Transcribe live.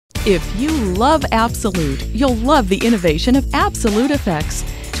If you love Absolute, you'll love the innovation of AbsoluteFX.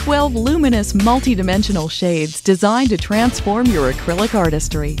 12 luminous multi-dimensional shades designed to transform your acrylic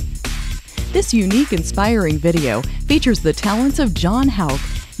artistry. This unique, inspiring video features the talents of John Houck,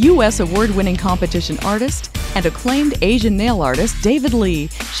 U.S. award-winning competition artist, and acclaimed Asian nail artist David Lee,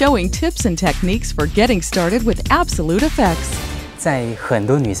 showing tips and techniques for getting started with AbsoluteFX. 在很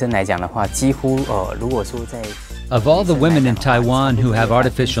多女生来讲的话，几乎如果说在 Of all the women in Taiwan who have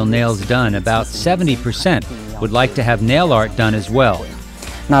artificial nails done, about 70% would like to have nail art done as well.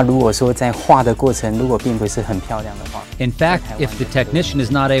 那如果说在画的过程，如果并不是很漂亮的话 In fact, if the technician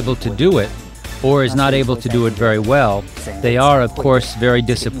is not able to do it, or is not able to do it very well, they are, of course, very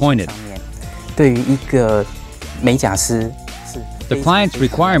disappointed. 对于一个美甲师 The client's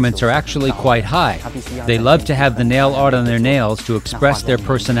requirements are actually quite high. They love to have the nail art on their nails to express their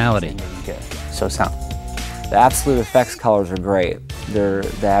personality. 手上 The AbsoluteFX colors are great. They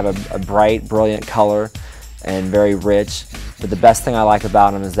have a bright, brilliant color and very rich. But the best thing I like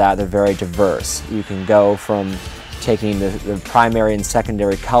about them is that they're very diverse. You can go from taking the primary and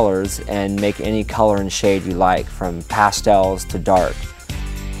secondary colors and make any color and shade you like, from pastels to dark.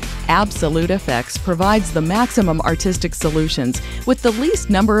 AbsoluteFX provides the maximum artistic solutions with the least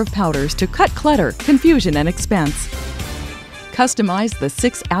number of powders to cut clutter, confusion, and expense. Customize the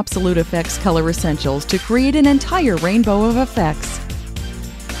 6 AbsoluteFX color essentials to create an entire rainbow of effects.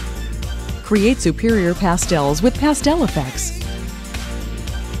 Create superior pastels with pastel effects.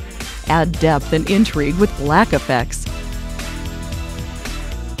 Add depth and intrigue with black effects.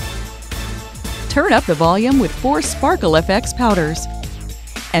 Turn up the volume with 4 Sparkle FX powders.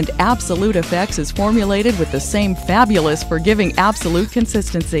 And AbsoluteFX is formulated with the same fabulous, forgiving absolute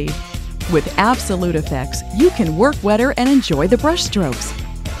consistency. With AbsoluteFX, you can work wetter and enjoy the brush strokes.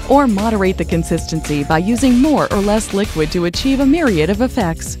 Or moderate the consistency by using more or less liquid to achieve a myriad of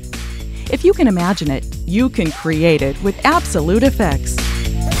effects. If you can imagine it, you can create it with AbsoluteFX.